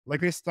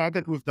Like I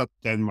started with that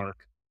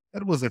Denmark.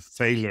 That was a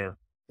failure.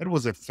 That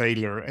was a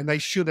failure, and I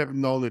should have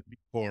known it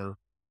before.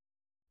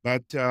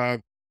 But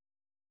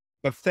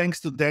thanks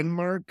to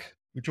Denmark,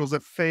 which was a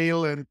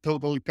fail and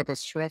total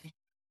catastrophe,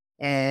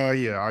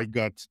 yeah, I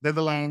got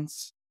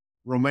Netherlands,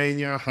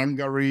 Romania,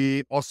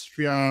 Hungary,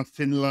 Austria,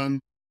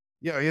 Finland.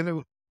 Yeah,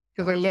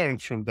 because I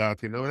learned from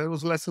that. It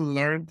was lesson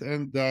learned,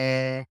 and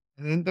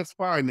that's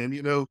fine. And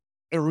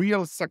a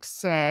real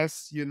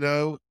success,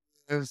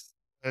 is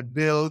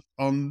built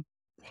on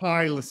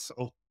piles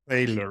of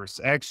failures,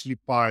 actually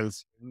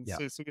piles. And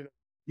Yeah. so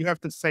you have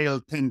to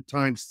fail 10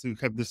 times to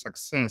have the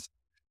success.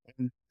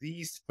 And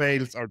these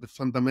fails are the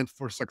fundament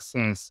for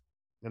success.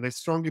 And I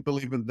strongly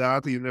believe in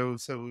that,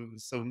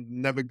 so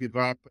never give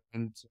up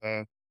and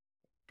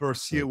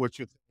pursue what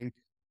you think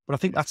But I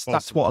think is that's what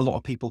possible. a lot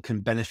of people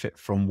can benefit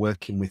from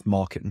working with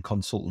marketing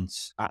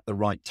consultants at the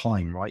right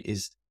time, right?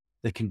 Is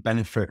they can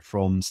benefit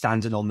from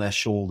standing on their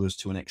shoulders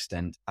to an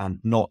extent and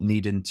not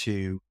needing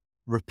to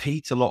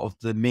repeat a lot of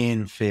the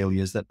main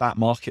failures that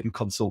marketing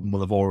consultant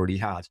will have already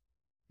had.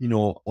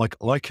 Like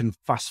I can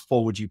fast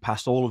forward you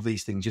past all of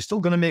these things. You're still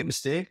going to make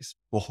mistakes,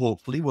 but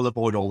hopefully we'll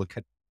avoid all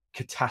the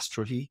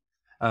catastrophe.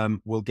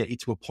 We'll get you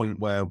to a point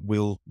where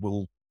we'll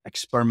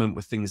experiment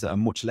with things that are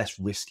much less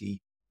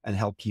risky and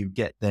help you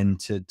get then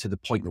to the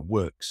point that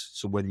works.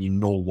 So whether you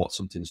know what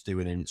something's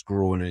doing and it's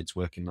growing and it's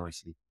working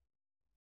nicely.